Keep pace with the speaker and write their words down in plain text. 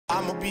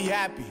I'ma be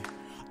happy,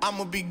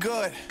 I'ma be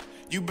good.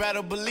 You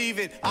better believe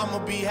it, I'ma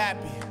be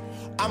happy,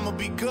 I'ma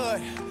be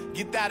good.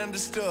 Get that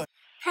understood.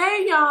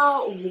 Hey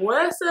y'all,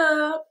 what's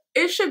up?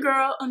 It's your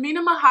girl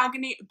Amina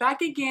Mahogany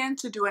back again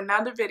to do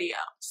another video.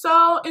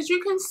 So as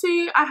you can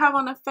see, I have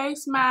on a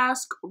face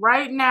mask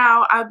right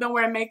now. I've been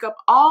wearing makeup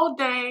all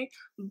day,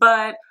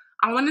 but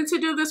I wanted to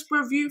do this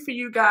review for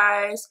you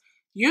guys.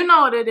 You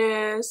know what it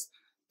is,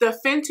 the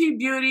Fenty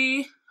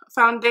Beauty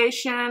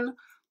Foundation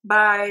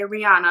by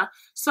Rihanna.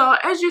 So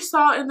as you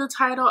saw in the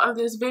title of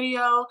this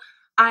video,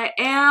 I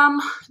am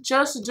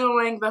just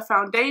doing the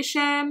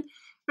foundation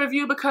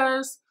review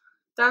because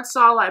that's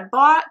all I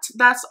bought.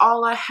 That's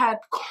all I had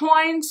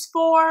coins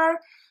for.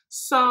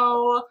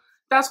 So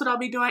that's what I'll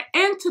be doing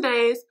in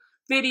today's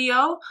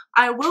video.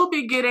 I will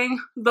be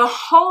getting the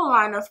whole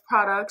line of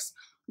products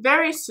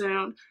very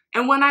soon.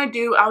 And when I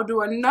do, I'll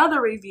do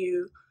another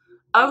review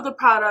of the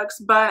products.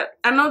 But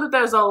I know that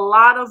there's a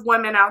lot of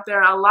women out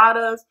there, a lot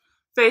of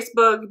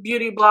Facebook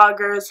beauty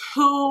bloggers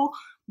who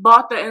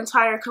bought the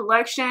entire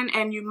collection,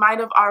 and you might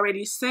have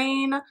already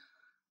seen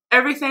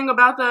everything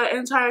about the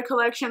entire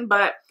collection,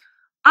 but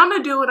I'm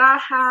gonna do what I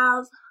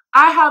have.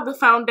 I have the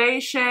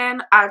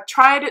foundation. I've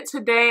tried it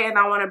today and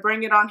I want to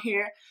bring it on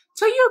here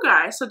to you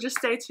guys, so just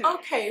stay tuned.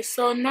 Okay,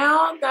 so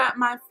now that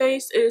my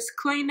face is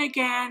clean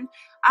again,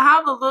 I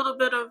have a little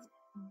bit of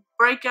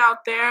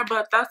breakout there,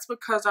 but that's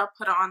because I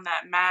put on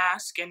that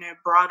mask and it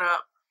brought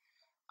up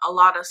a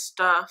lot of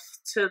stuff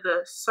to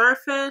the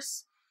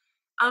surface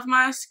of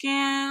my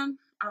skin.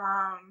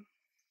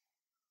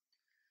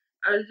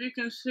 As you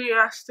can see,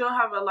 I still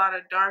have a lot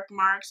of dark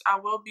marks. I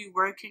will be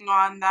working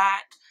on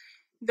that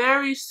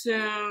very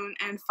soon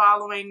and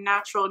following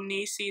Natural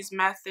Nisi's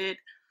method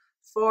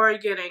for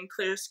getting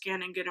clear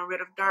skin and getting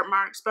rid of dark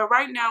marks. But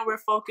right now we're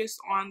focused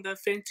on the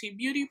Fenty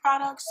Beauty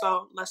products,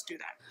 so let's do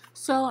that.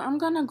 So I'm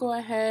gonna go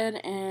ahead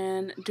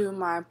and do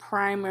my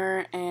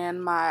primer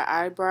and my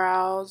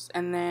eyebrows,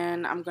 and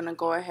then I'm gonna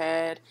go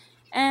ahead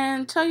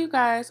and tell you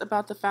guys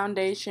about the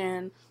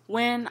foundation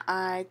when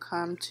I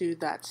come to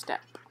that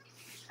step.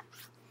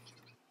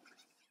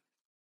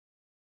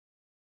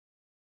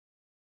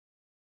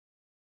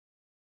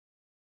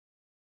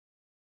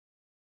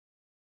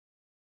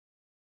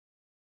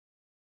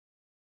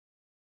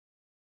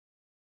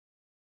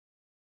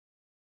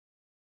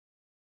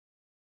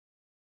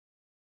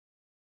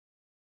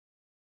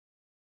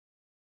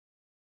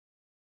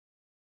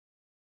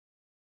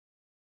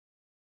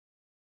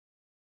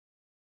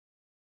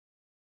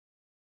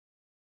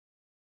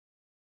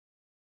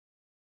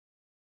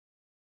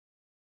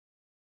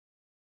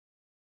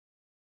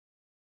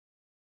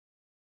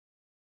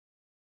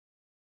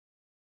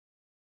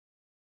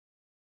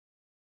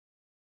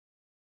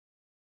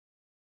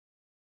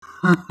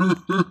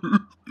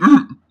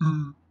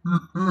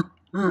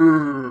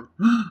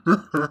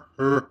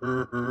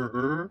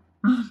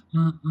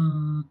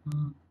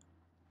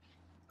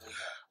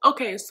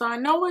 Okay, so I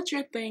know what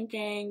you're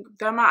thinking,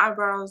 that my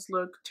eyebrows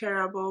look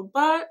terrible,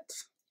 but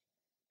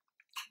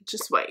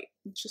just wait,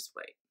 just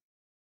wait.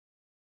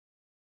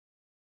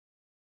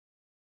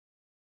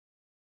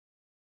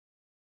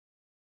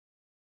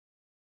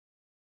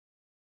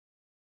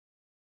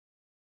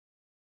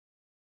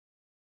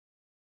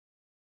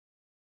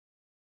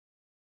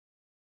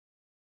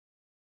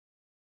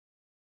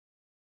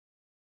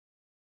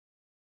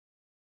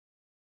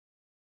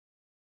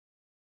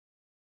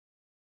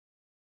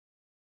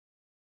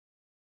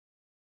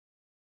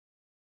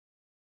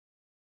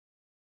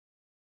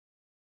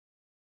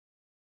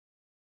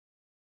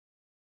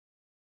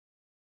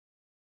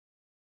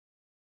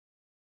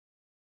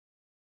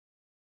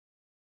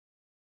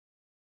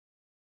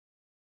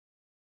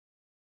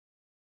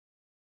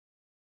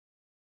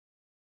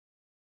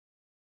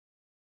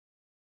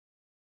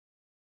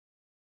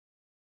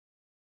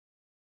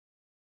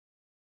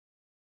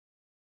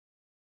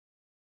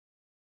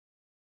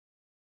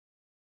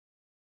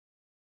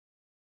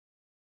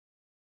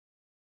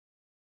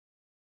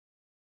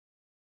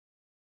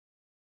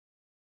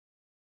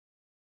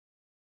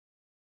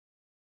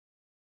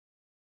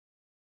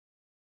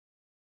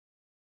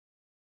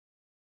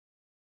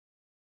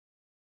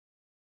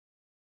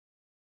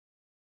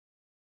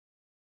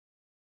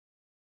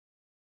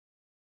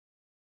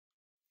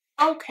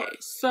 Okay,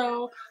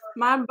 so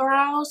my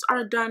brows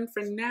are done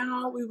for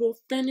now. We will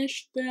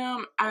finish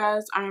them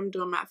as I am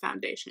doing my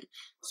foundation.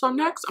 So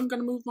next I'm going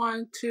to move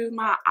on to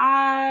my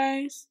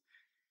eyes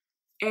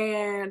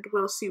and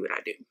we'll see what I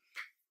do.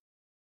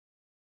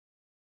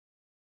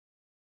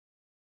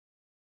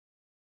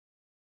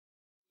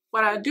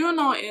 What I do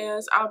know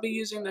is I'll be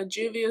using the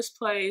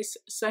JUVIA'S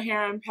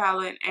Saharan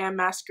palette and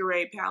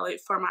Masquarade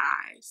palette for my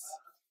eyes.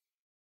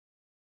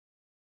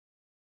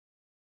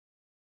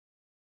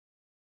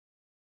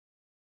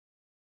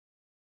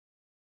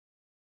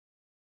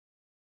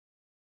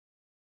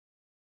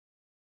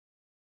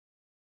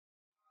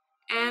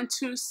 And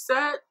to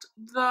set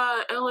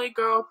the LA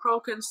Girl Pro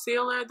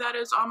Concealer that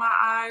is on my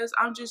eyes,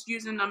 I'm just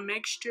using a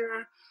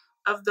mixture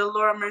of the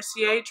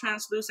Mercier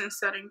Translucent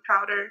Setting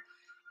Powder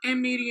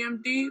in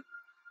medium deep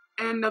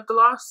and the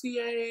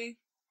Glossier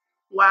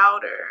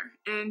Wowder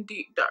in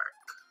Deep Dark.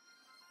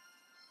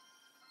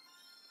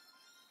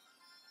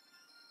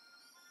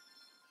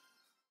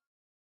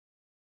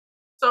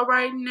 So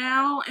right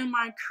now in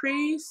my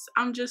crease,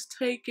 I'm just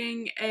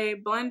taking a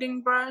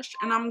blending brush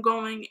and I'm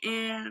going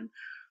in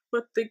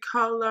with the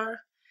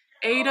color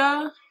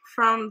Ada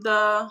from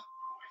the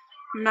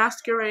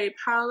Masquarade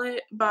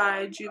palette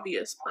by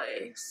JUVIA'S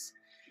Place.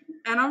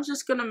 And I'm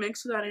just going to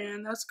mix that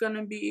in. That's going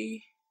to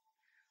be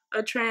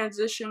a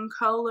transition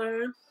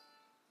color.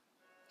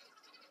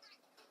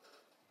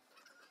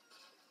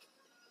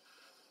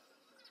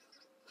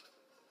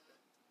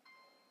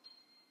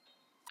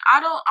 I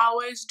don't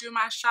always do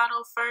my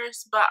shadow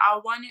first, but I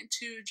wanted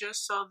to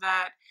just so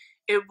that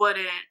it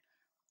wouldn't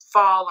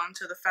fall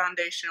onto the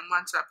foundation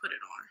once I put it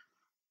on.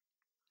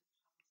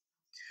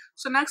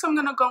 So next I'm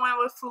going to go in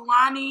with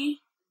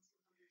Fulani,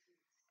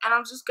 and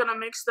I'm just going to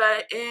mix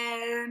that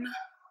in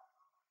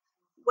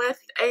with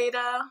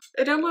Ada.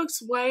 It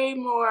looks way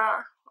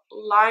more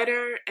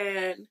lighter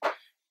and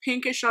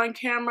pinkish on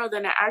camera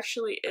than it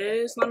actually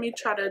is. Let me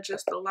try to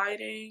adjust the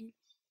lighting.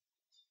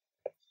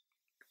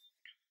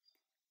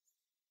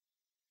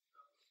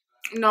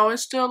 No, it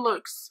still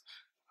looks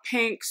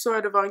pink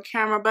sort of on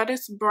camera, but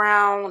it's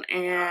brown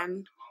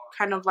and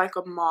kind of like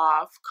a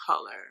mauve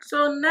color.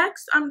 So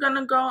next I'm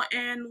gonna go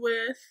in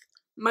with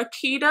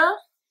Makita,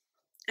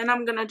 and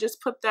I'm gonna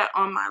just put that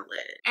on my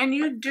lid. And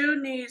you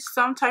do need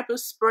some type of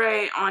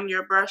spray on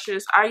your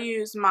brushes. I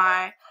use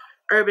my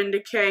Urban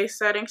Decay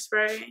setting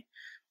spray,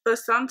 but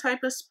some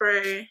type of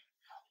spray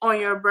on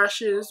your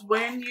brushes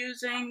when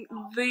using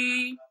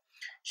the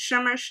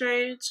shimmer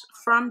shades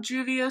from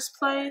JUVIA'S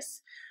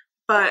Place.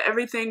 But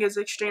everything is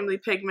extremely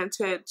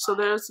pigmented, so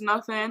there's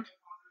nothing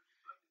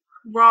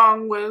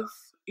wrong with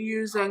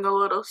using a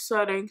little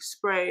setting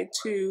spray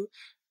to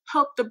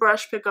help the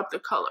brush pick up the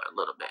color a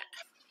little bit.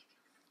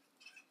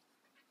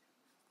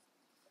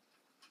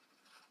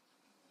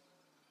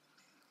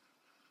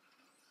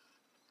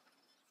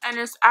 And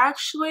it's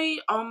actually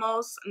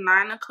almost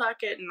 9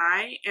 o'clock at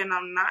night, and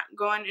I'm not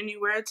going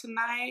anywhere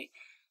tonight,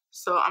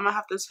 so I'm gonna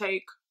have to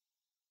take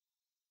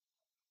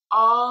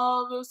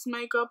all this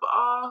makeup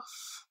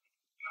off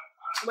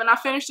when I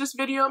finish this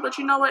video. But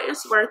you know what,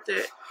 it's worth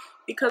it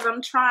because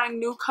I'm trying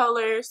new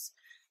colors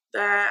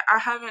that I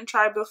haven't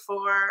tried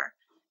before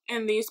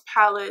in these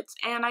palettes,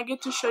 and I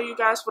get to show you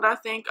guys what I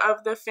think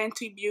of the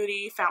Fenty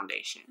Beauty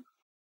foundation.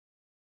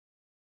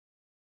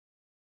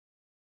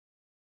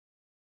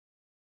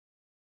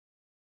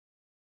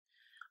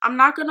 I'm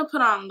not going to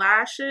put on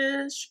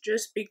lashes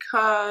just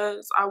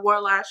because I wore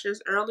lashes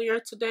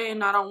earlier today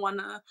and I don't want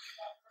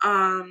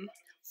to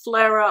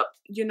flare up,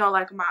 you know,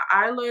 like my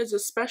eyelids,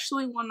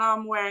 especially when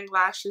I'm wearing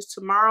lashes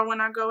tomorrow when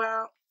I go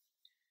out.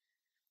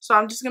 So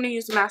I'm just going to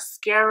use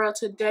mascara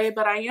today,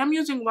 but I am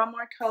using one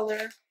more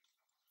color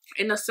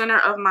in the center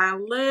of my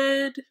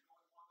lid.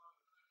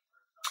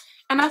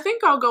 And I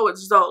think I'll go with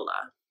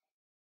Zola.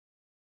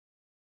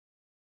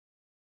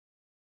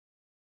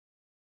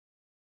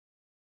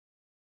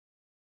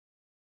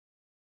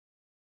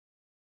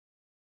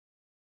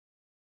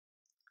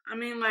 I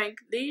mean, like,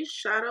 these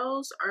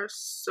shadows are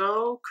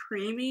so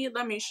creamy.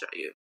 Let me show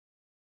you.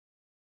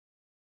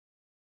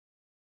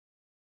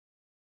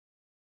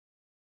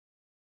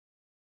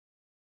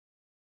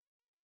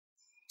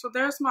 So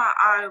there's my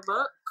eye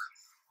look.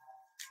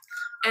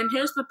 And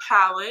here's the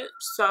palette.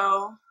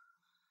 So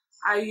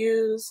I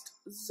used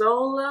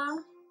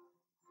Zola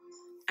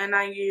and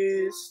I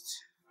used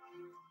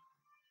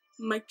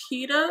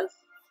Makita,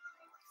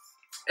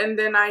 and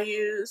then I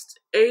used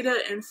Ada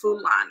and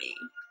Fulani.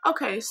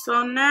 Okay,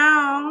 so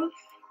now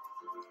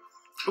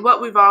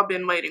what we've all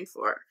been waiting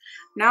for.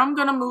 Now I'm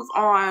gonna move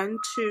on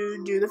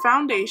to do the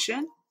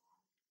foundation.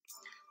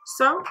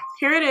 So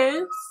here it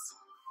is,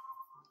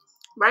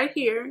 right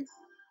here.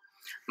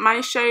 My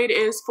shade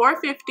is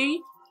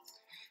 450.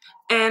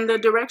 And the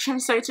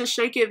directions say to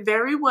shake it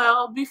very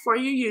well before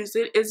you use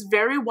it. It's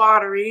very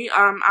watery.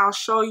 I'll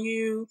show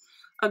you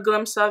a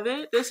glimpse of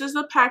it. This is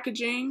the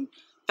packaging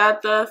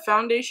that the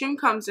foundation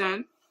comes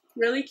in.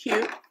 Really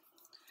cute.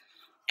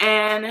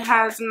 And it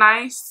has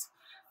nice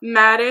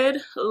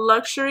matted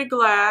luxury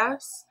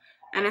glass.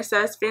 And it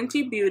says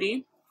Fenty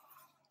Beauty.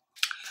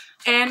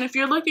 And if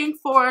you're looking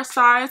for a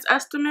size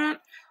estimate,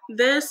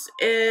 this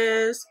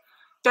is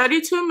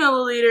 32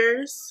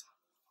 milliliters.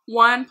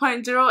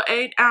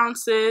 1.08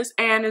 ounces,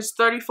 and it's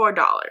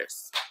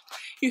 $34.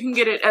 You can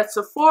get it at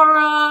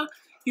Sephora.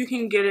 You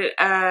can get it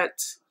at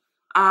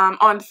on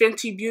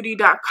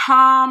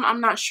FentyBeauty.com.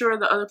 I'm not sure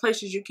the other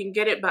places you can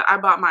get it, but I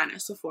bought mine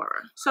at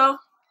Sephora. So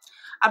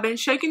I've been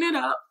shaking it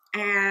up,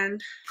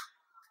 and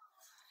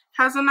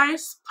has a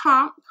nice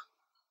pump.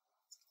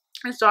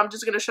 And so I'm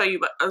just going to show you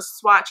a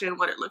swatch and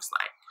what it looks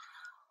like.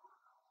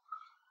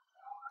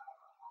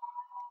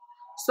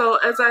 So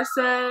as I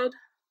said,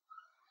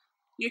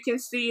 you can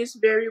see it's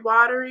very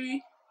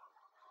watery,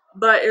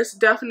 but it's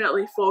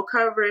definitely full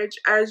coverage,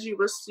 as you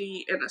will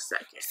see in a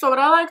second. So what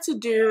I like to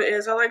do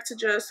is I like to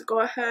just go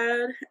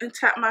ahead and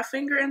tap my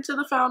finger into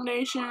the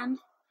foundation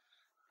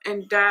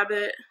and dab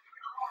it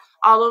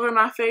all over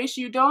my face.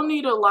 You don't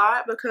need a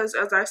lot because,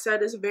 as I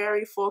said, it's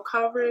very full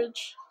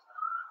coverage.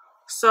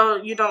 So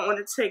you don't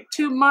want to take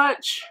too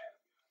much.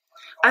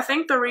 I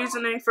think the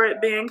reasoning for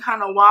it being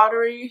kind of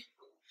watery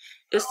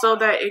is so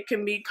that it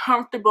can be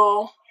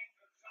comfortable.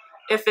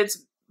 If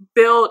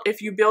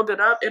you build it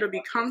up, it'll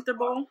be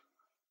comfortable.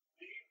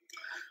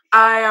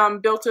 I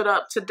built it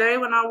up today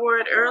when I wore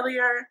it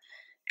earlier,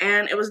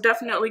 and it was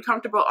definitely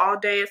comfortable all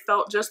day. It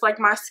felt just like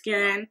my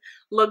skin,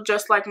 looked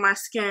just like my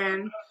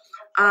skin.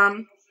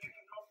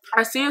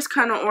 I see it's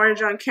kind of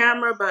orange on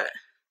camera, but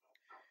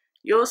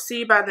you'll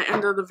see by the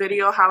end of the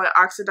video how it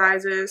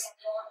oxidizes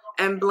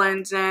and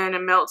blends in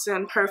and melts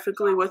in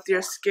perfectly with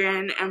your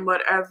skin and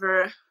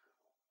whatever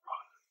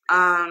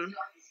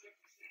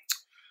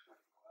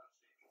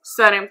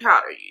setting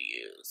powder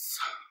you use.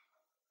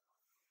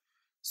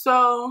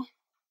 So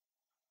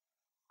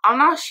I'm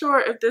not sure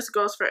if this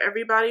goes for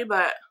everybody,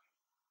 but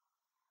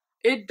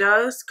it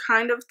does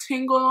kind of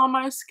tingle on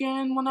my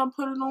skin when I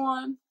put it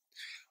on.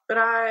 But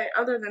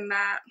other than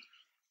that,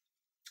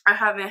 I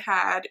haven't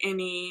had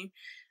any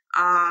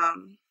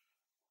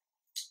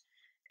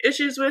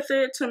issues with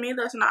it. To me,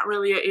 that's not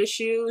really an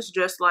issue. It's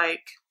just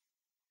like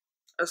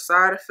a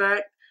side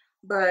effect.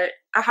 But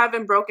I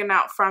haven't broken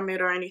out from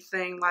it or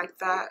anything like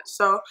that.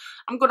 So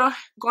I'm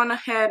going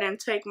ahead and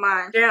take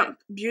my damp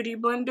beauty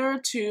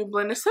blender to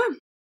blend this in.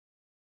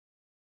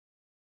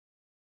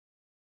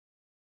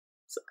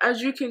 So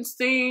as you can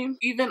see,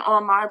 even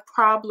on my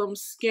problem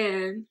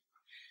skin,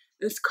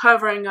 it's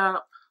covering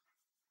up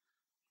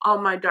all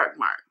my dark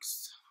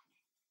marks.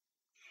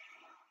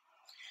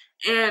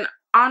 And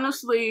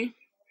honestly,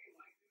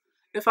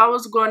 if I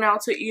was going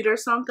out to eat or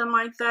something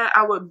like that,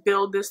 I would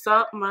build this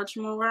up much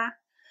more.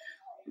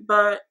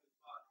 But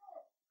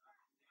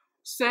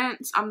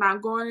since I'm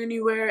not going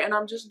anywhere and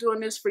I'm just doing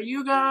this for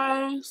you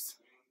guys,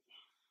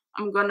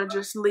 I'm gonna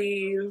just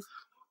leave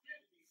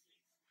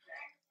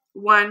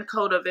one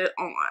coat of it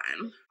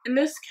on. In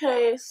this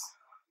case,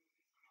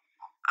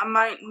 I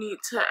might need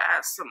to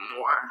add some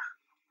more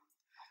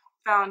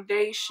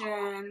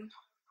foundation,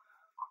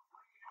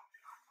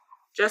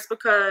 just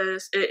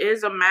because it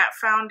is a matte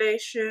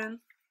foundation.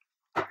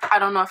 I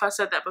don't know if I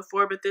said that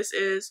before, but this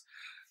is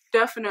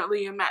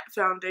definitely a matte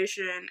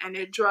foundation, and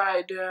it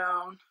dried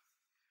down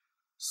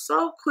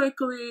so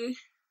quickly.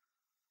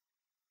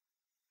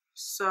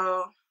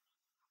 So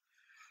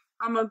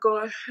I'm gonna go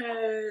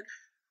ahead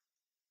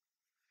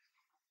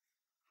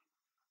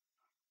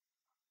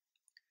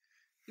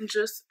and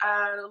just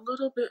add a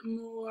little bit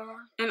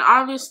more. And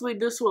obviously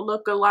this would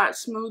look a lot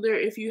smoother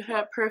if you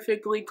had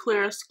perfectly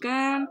clear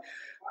skin,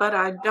 but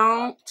I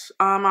don't.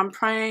 I'm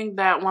praying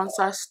that once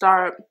I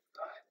start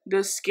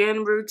this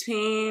skin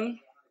routine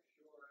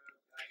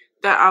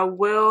that I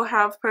will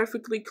have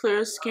perfectly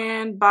clear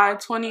skin by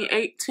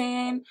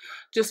 2018,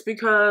 just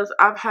because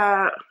I've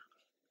had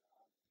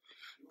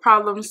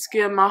problem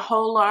skin my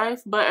whole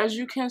life. But as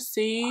you can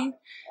see,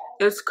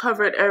 it's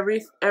covered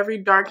every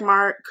dark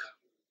mark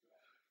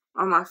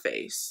on my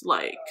face.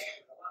 Like,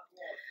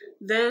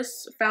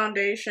 this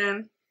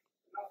foundation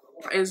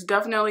is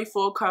definitely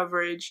full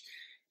coverage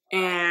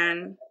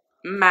and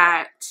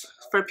matte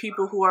for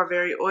people who are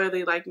very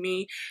oily like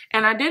me.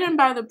 And I didn't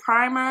buy the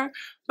primer,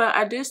 but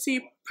I did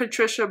see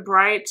Patricia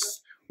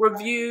Bright's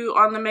review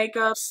on the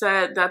makeup,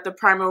 said that the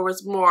primer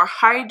was more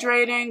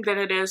hydrating than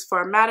it is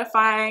for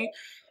mattifying.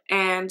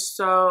 And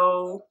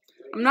so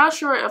I'm not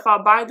sure if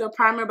I'll buy the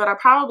primer, but I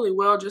probably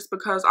will, just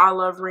because I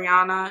love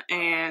Rihanna.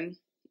 And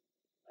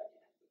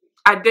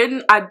I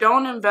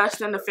don't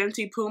invest in the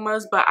Fenty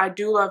Pumas, but I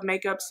do love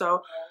makeup,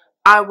 so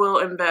I will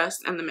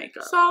invest in the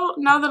makeup. So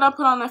now that I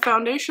put on the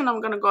foundation,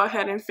 I'm going to go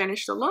ahead and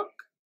finish the look.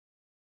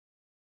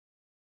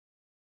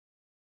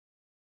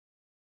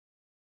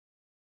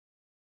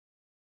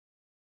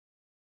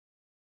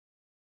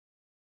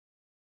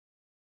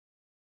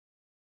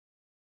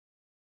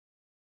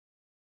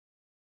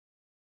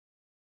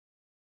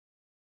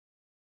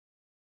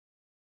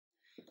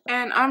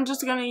 And I'm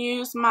just going to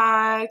use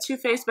my Too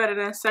Faced Better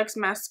Than Sex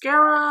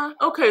mascara.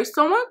 Okay,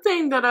 so one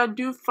thing that I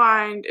do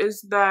find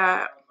is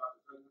that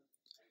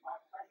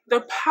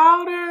the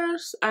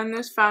powders and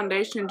this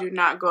foundation do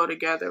not go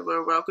together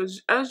real well.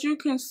 Because as you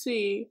can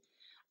see,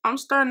 I'm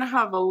starting to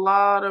have a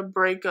lot of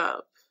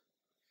breakup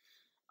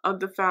of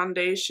the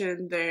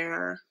foundation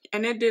there.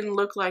 And it didn't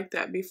look like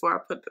that before I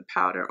put the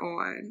powder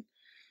on.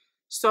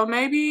 So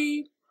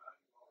maybe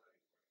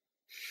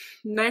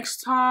next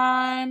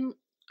time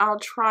I'll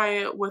try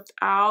it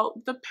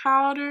without the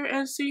powder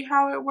and see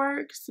how it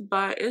works.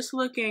 But it's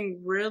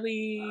looking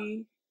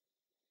really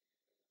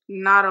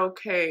not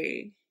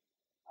okay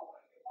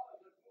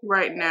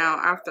right now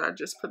after I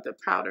just put the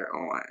powder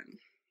on.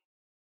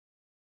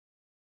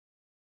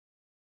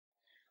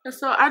 And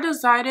so I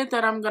decided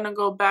that I'm going to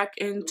go back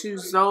into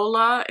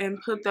Zola and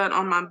put that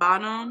on my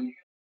bottom.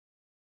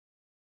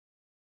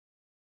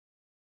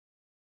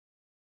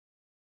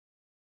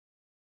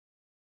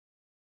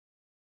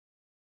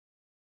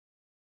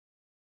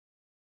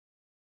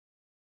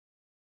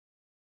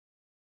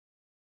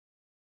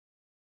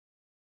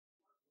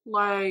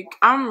 Like,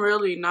 I'm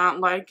really not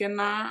liking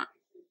that.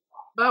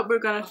 but we're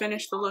gonna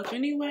finish the look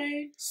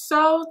anyway.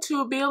 So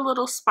to be a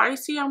little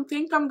spicy, I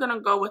think I'm gonna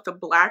go with a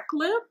black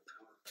lip.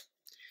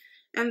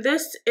 And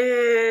this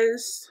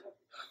is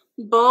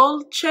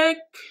Chic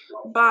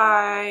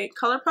by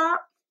Colourpop.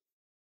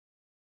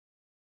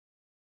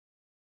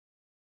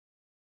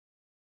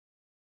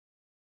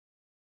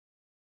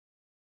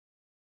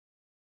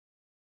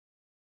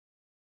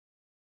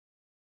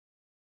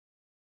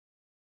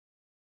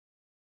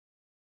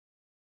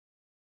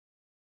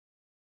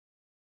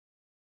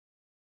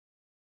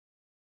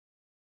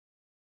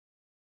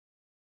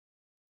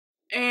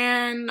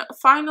 And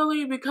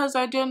finally, because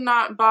I did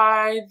not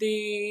buy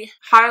the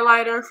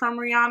highlighter from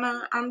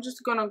Rihanna, I'm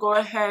just going to go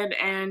ahead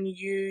and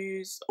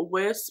use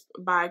Wisp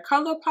by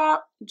Colourpop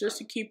just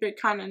to keep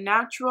it kind of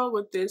natural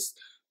with this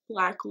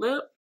black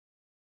lip.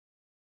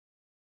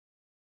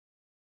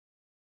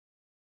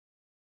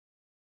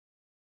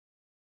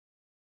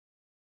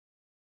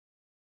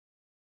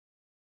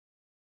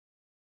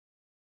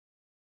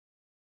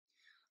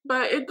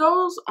 But it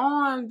goes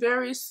on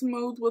very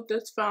smooth with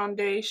this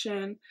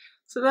foundation.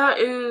 So that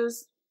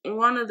is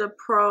one of the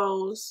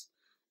pros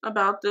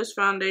about this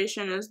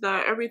foundation, is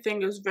that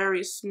everything is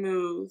very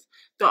smooth.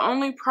 The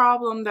only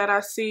problem that I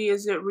see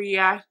is it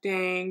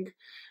reacting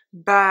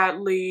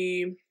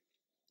badly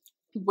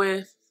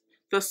with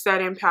the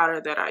setting powder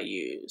that I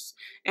use.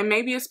 And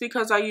maybe it's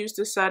because I use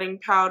the setting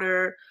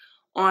powder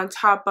on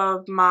top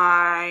of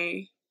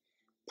my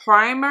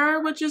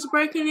primer, which is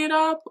breaking it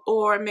up,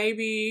 or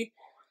maybe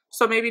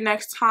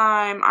next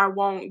time I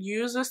won't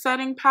use a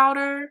setting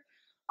powder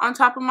on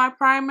top of my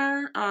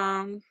primer.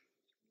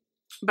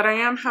 But I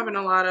am having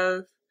a lot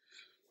of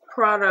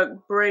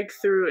product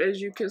breakthrough,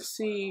 as you can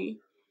see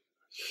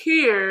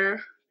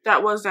here,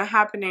 that wasn't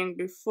happening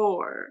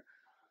before.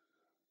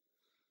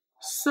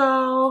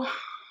 So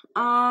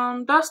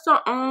that's the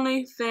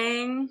only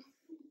thing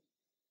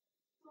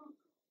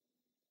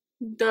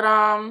that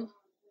I'm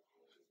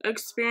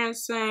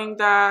experiencing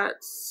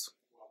that's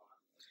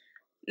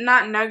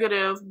not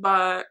negative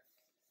but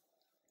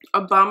a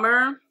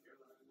bummer.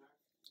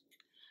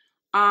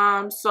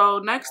 So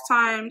next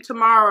time,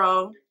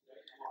 tomorrow,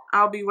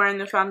 I'll be wearing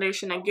the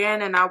foundation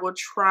again, and I will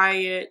try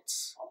it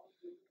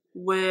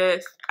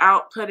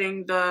without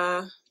putting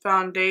the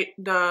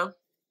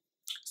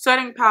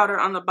setting powder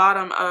on the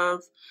bottom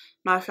of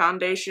my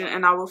foundation,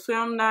 and I will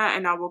film that,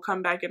 and I will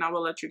come back and I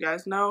will let you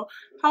guys know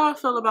how I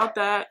feel about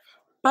that.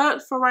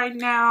 But for right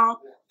now,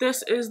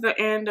 this is the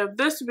end of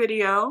this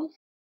video.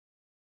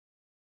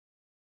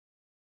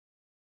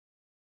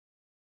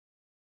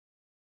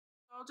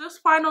 So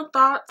just final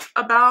thoughts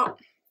about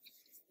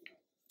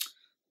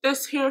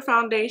this here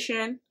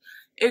foundation.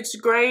 It's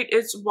great,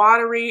 it's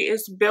watery,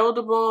 it's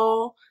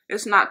buildable,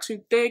 it's not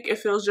too thick, it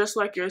feels just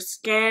like your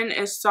skin,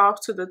 it's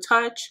soft to the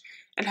touch,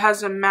 it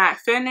has a matte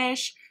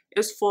finish,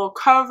 it's full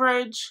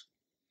coverage,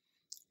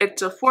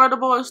 it's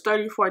affordable, it's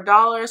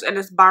 $34, and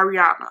it's by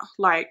Rihanna.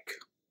 Like.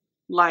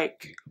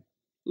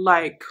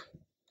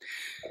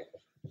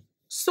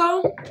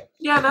 So,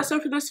 yeah, that's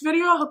it for this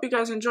video. I hope you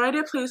guys enjoyed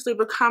it. Please leave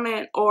a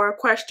comment or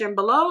question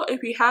below.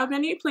 If you have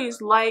any,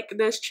 please like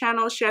this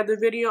channel, share the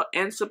video,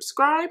 and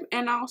subscribe.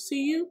 And I'll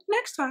see you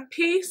next time.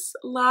 Peace,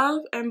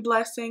 love, and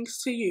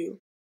blessings to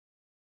you.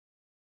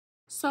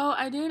 So,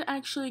 I did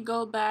actually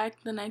go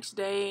back the next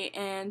day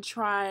and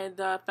try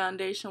the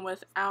foundation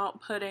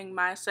without putting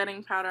my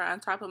setting powder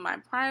on top of my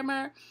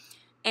primer.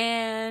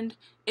 And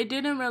it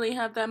didn't really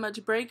have that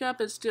much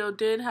breakup. It still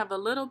did have a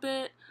little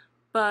bit,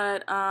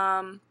 but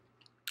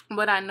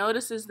what I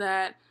noticed is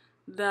that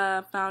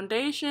the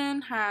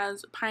foundation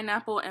has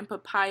pineapple and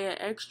papaya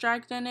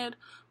extract in it,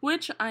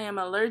 which I am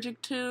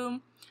allergic to,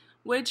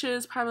 which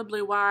is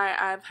probably why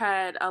I've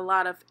had a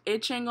lot of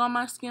itching on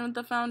my skin with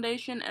the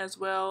foundation, as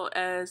well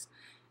as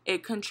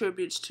it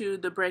contributes to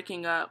the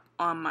breaking up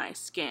on my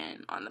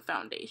skin on the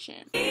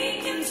foundation.